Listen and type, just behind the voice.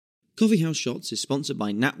Coffee House Shots is sponsored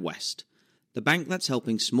by NatWest, the bank that's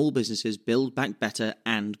helping small businesses build back better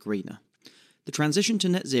and greener. The transition to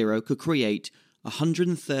net zero could create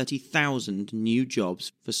 130,000 new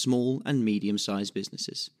jobs for small and medium-sized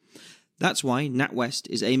businesses. That's why NatWest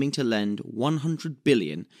is aiming to lend $100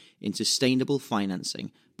 billion in sustainable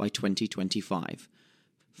financing by 2025.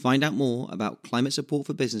 Find out more about climate support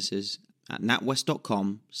for businesses at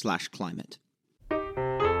natwest.com/climate.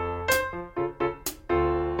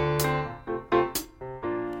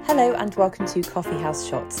 Hello and welcome to Coffee House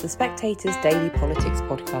Shots, the Spectator's daily politics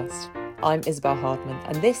podcast. I'm Isabel Hardman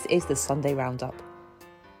and this is the Sunday Roundup.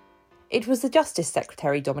 It was the Justice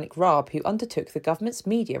Secretary Dominic Raab who undertook the government's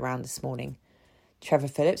media round this morning. Trevor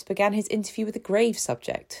Phillips began his interview with a grave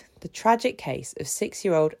subject, the tragic case of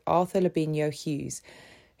 6-year-old Arthur Labinho Hughes,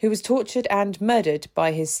 who was tortured and murdered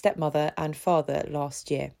by his stepmother and father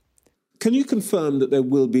last year. Can you confirm that there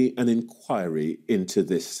will be an inquiry into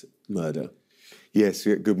this murder? Yes,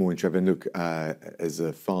 good morning, Trevor. And look, as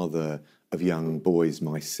a father of young boys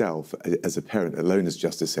myself, as a parent alone as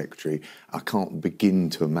Justice Secretary, I can't begin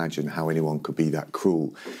to imagine how anyone could be that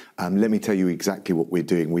cruel. Let me tell you exactly what we're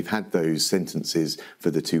doing. We've had those sentences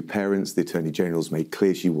for the two parents. The Attorney General's made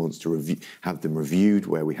clear she wants to have them reviewed,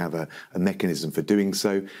 where we have a mechanism for doing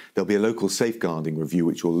so. There'll be a local safeguarding review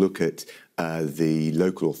which will look at the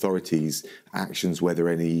local authorities' actions, whether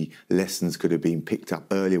any lessons could have been picked up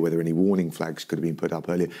earlier, whether any warning flags could have been put up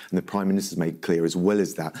earlier. And the Prime Minister's made clear, as well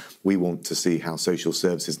as that, we want to see how social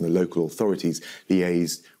services and the local authorities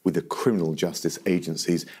liaise with the criminal justice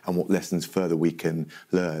agencies and what lessons further we can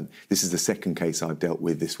learn. This is the second case I've dealt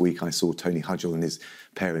with this week. I saw Tony Hudgell and his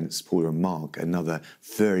parents, Paula and Mark, another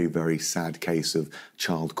very, very sad case of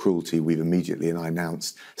child cruelty. We've immediately, and I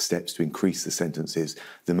announced, steps to increase the sentences.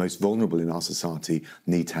 The most vulnerable in our society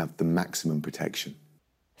need to have the maximum protection.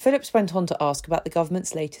 Phillips went on to ask about the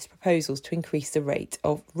government's latest proposals to increase the rate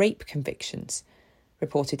of rape convictions.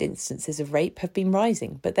 Reported instances of rape have been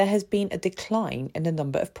rising, but there has been a decline in the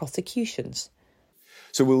number of prosecutions.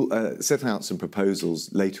 So we'll set out some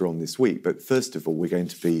proposals later on this week, but first of all, we're going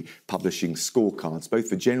to be publishing scorecards, both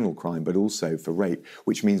for general crime but also for rape,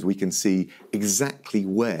 which means we can see exactly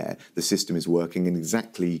where the system is working and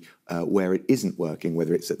exactly where it isn't working,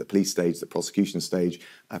 whether it's at the police stage, the prosecution stage,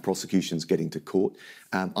 prosecutions getting to court.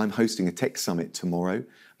 I'm hosting a tech summit tomorrow.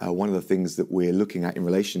 One of the things that we're looking at in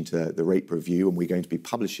relation to the rape review, and we're going to be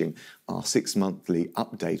publishing our 6-monthly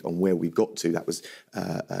update on where we've got to. That was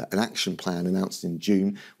an action plan announced in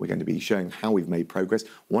June. We're going to be showing how we've made progress.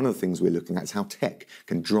 One of the things we're looking at is how tech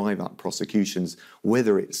can drive up prosecutions,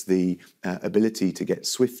 whether it's the ability to get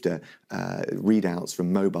swifter readouts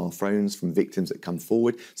from mobile phones from victims that come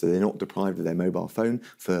forward so they're not deprived of their mobile phone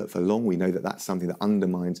for long. We know that that's something that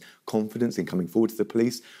undermines confidence in coming forward to the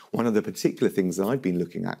police. One of the particular things that I've been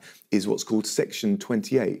looking at is what's called Section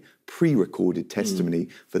 28, pre-recorded testimony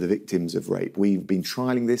for the victims of rape. We've been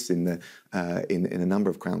trialling this in a number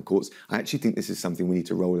of Crown Courts. I actually think this is something we need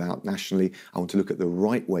to roll out nationally. I want to look at the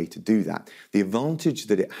right way to do that. The advantage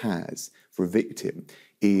that it has for a victim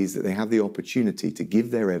is that they have the opportunity to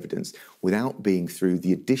give their evidence without being through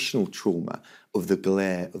the additional trauma of the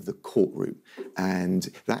glare of the courtroom. And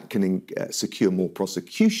that can secure more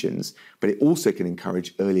prosecutions, but it also can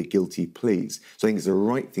encourage earlier guilty pleas. So I think it's the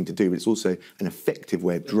right thing to do, but it's also an effective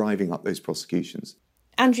way of driving up those prosecutions.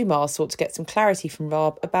 Andrew Marr sought to get some clarity from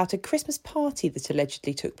Raab about a Christmas party that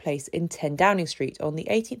allegedly took place in 10 Downing Street on the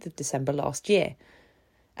 18th of December last year.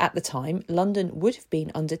 At the time, London would have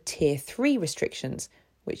been under Tier 3 restrictions,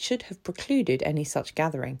 which should have precluded any such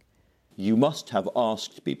gathering. You must have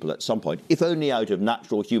asked people at some point, if only out of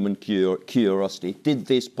natural human curiosity, did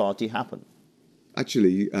this party happen?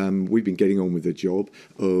 Actually, we've been getting on with the job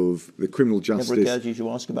of the criminal justice. Never occurred to you to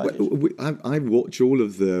ask about it? I watch all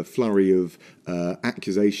of the flurry of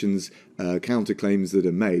accusations, counterclaims that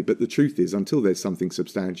are made, but the truth is, until there's something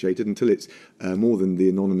substantiated, until it's more than the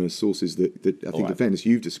anonymous sources that I think, in fairness,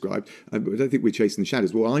 you've described, I don't think we're chasing the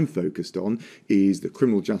shadows. What I'm focused on is the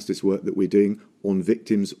criminal justice work that we're doing on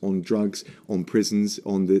victims, on drugs, on prisons,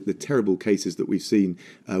 on the terrible cases that we've seen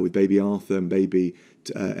with baby Arthur and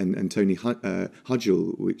and Tony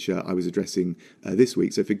Hudgell, which I was addressing this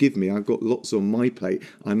week. So forgive me, I've got lots on my plate.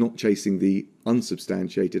 I'm not chasing the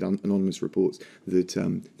unsubstantiated, anonymous reports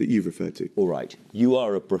that you've referred to. All right. You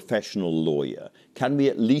are a professional lawyer. Can we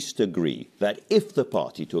at least agree that if the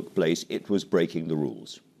party took place, it was breaking the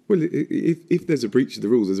rules? Well, if there's a breach of the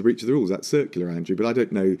rules, there's a breach of the rules. That's circular, Andrew, but I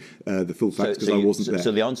don't know the full facts because I wasn't there.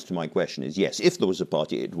 So the answer to my question is yes, if there was a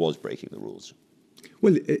party, it was breaking the rules.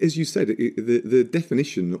 Well, as you said, the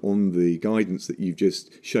definition on the guidance that you've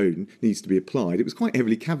just shown needs to be applied. It was quite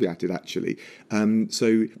heavily caveated, actually.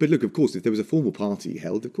 But look, of course, if there was a formal party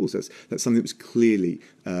held, of course, that's something that was clearly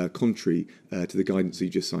contrary to the guidance that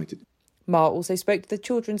you just cited. Marr also spoke to the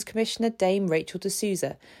Children's Commissioner, Dame Rachel de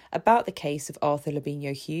Souza, about the case of Arthur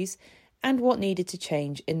Lavinia Hughes and what needed to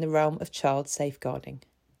change in the realm of child safeguarding.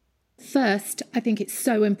 First, I think it's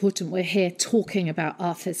so important we're here talking about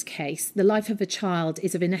Arthur's case. The life of a child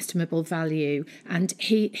is of inestimable value, and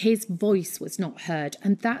his voice was not heard,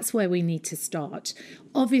 and that's where we need to start.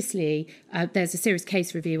 Obviously, there's a serious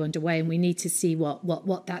case review underway, and we need to see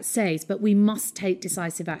what that says, but we must take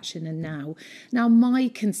decisive action, and now. Now, my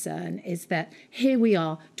concern is that here we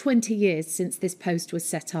are, 20 years since this post was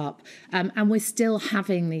set up, and we're still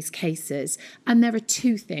having these cases, and there are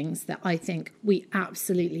two things that I think we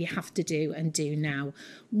absolutely have to do and do now.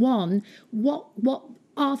 One, what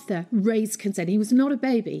Arthur raised concern. He was not a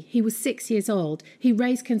baby. He was 6 years old. He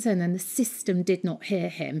raised concern and the system did not hear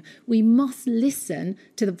him. We must listen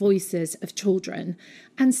to the voices of children.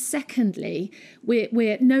 And secondly,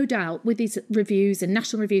 we're no doubt with these reviews and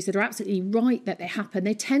national reviews that are absolutely right that they happen,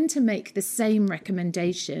 they tend to make the same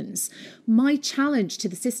recommendations. My challenge to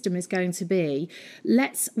the system is going to be,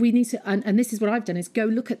 we need to, and this is what I've done, is go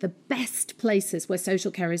look at the best places where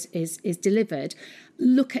social care is delivered.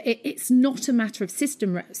 Look at it. It's not a matter of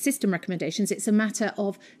system recommendations. It's a matter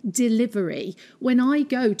of delivery. When I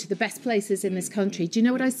go to the best places in this country, do you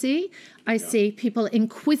know what I see? I see people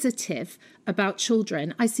inquisitive about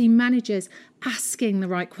children. I see managers asking the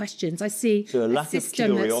right questions. I see so a lack of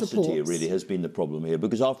curiosity really has been the problem here,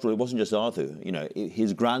 because after all, it wasn't just Arthur. You know,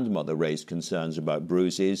 his grandmother raised concerns about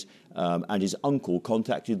bruises, and his uncle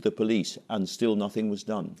contacted the police, and still nothing was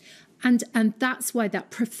done. And that's why that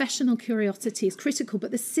professional curiosity is critical, but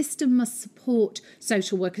the system must support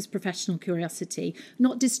social workers' professional curiosity,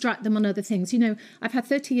 not distract them on other things. You know, I've had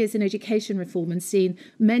 30 years in education reform and seen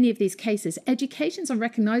many of these cases. Education's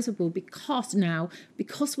unrecognisable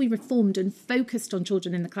because we reformed and focused on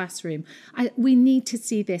children in the classroom. We need to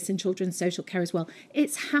see this in children's social care as well.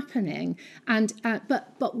 It's happening, and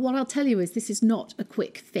but what I'll tell you is this is not a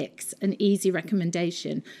quick fix, an easy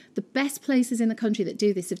recommendation. The best places in the country that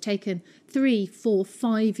do this have taken 3, 4,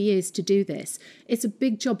 5 years to do this. It's a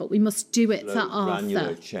big job, but we must do it for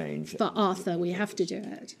Arthur. For Arthur, we have to do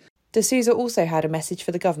it. De Souza also had a message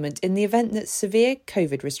for the government in the event that severe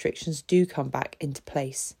COVID restrictions do come back into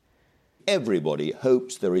place. Everybody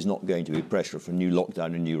hopes there is not going to be pressure for new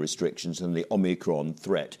lockdown and new restrictions and the Omicron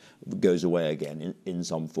threat goes away again in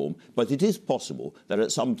some form. But it is possible that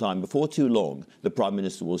at some time, before too long, the Prime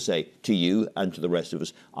Minister will say to you and to the rest of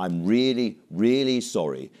us, I'm really, really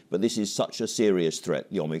sorry, but this is such a serious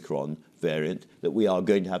threat, the Omicron variant, that we are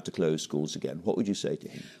going to have to close schools again. What would you say to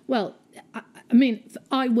him? Well, I mean,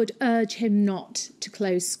 I would urge him not to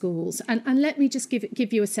close schools. And let me just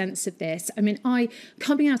give you a sense of this. I mean,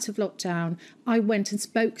 coming out of lockdown, I went and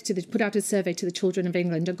put out a survey to the Children of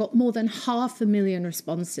England and got more than 500,000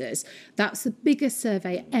 responses. That's the biggest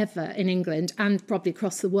survey ever in England and probably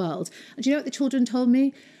across the world. And do you know what the children told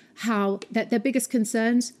me? How that their biggest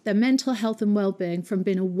concerns, their mental health and well-being from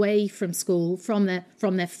being away from school, from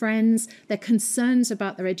their friends, their concerns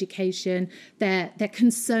about their education, their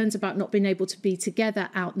concerns about not being able to be together,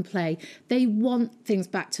 out and play. They want things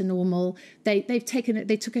back to normal. They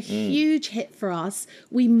took a huge hit for us.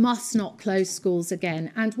 We must not close schools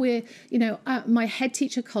again. And my head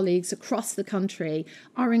teacher colleagues across the country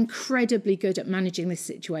are incredibly good at managing this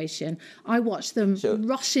situation. I watch them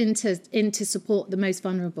rush into support the most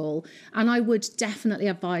vulnerable. And I would definitely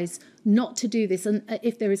advise not to do this, and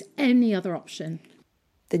if there is any other option.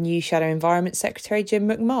 The new Shadow Environment Secretary, Jim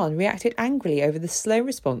McMahon, reacted angrily over the slow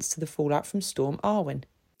response to the fallout from Storm Arwen.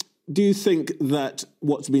 Do you think that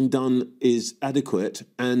what's been done is adequate?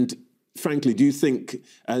 And frankly, do you think,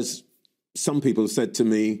 as some people have said to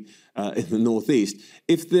me in the northeast,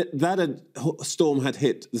 if that storm had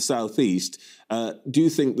hit the southeast, do you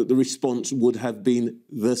think that the response would have been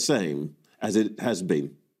the same as it has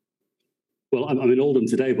been? Well, I'm in Oldham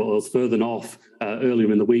today, but I was further north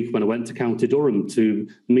earlier in the week when I went to County Durham to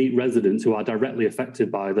meet residents who are directly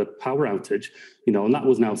affected by the power outage. You know, and that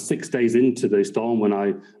was now 6 days into the storm when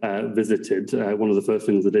I visited. One of the first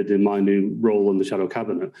things I did in my new role in the Shadow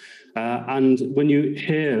Cabinet. And when you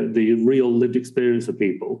hear the real lived experience of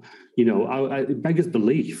people, you know, it beggars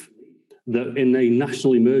belief. that in a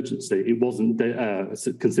national emergency, it wasn't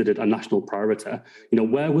considered a national priority.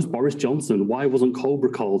 Where was Boris Johnson? Why wasn't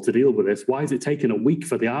Cobra called to deal with this? Why has it taken a week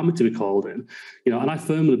for the army to be called in? And I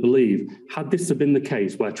firmly believe, had this have been the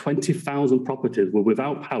case where 20,000 properties were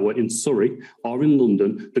without power in Surrey or in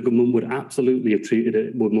London, the government would absolutely have treated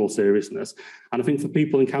it with more seriousness. And I think for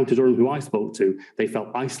people in County Durham who I spoke to, they felt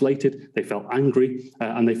isolated, they felt angry,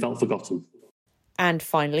 and they felt forgotten. And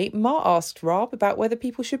finally, Mar asked Raab about whether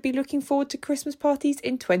people should be looking forward to Christmas parties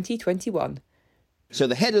in 2021. So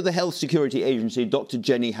the head of the Health Security Agency, Dr.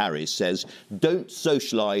 Jenny Harris, says, don't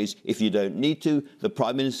socialise if you don't need to. The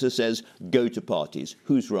Prime Minister says, go to parties.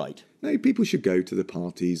 Who's right? No, people should go to the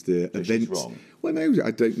parties, the events. She's wrong. Well, no, I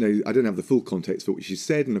don't know. I don't have the full context for what she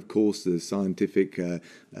said. And of course, the scientific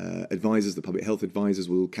advisors, the public health advisors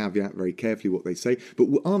will caveat very carefully what they say. But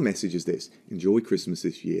our message is this: enjoy Christmas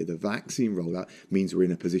this year. The vaccine rollout means we're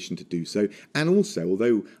in a position to do so. And also,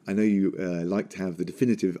 although I know you like to have the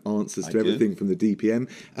definitive answers to everything from the DPM,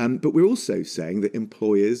 but we're also saying that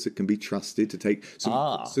employers can be trusted to take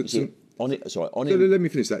let me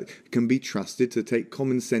finish that. Can be trusted to take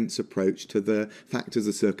common sense approach to the factors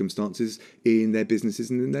and circumstances in their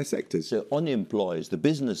businesses and in their sectors. So on the employers, the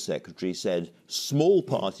business secretary said small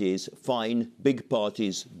parties fine, big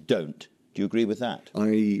parties don't. Do you agree with that?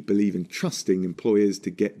 I believe in trusting employers to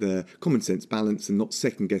get the common sense balance and not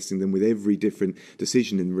second guessing them with every different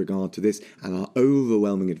decision in regard to this. And our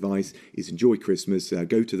overwhelming advice is enjoy Christmas,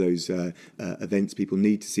 go to those events. People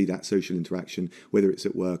need to see that social interaction, whether it's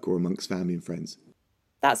at work or amongst family and friends.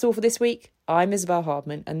 That's all for this week. I'm Isabel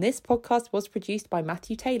Hardman, and this podcast was produced by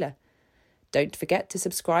Matthew Taylor. Don't forget to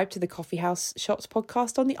subscribe to the Coffee House Shots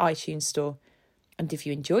podcast on the iTunes store. And if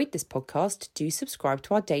you enjoyed this podcast, do subscribe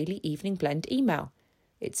to our daily Evening Blend email.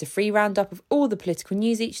 It's a free roundup of all the political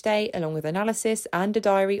news each day, along with analysis and a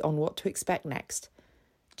diary on what to expect next.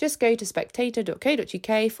 Just go to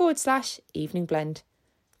spectator.co.uk/Evening Blend.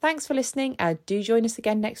 Thanks for listening, and do join us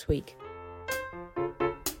again next week.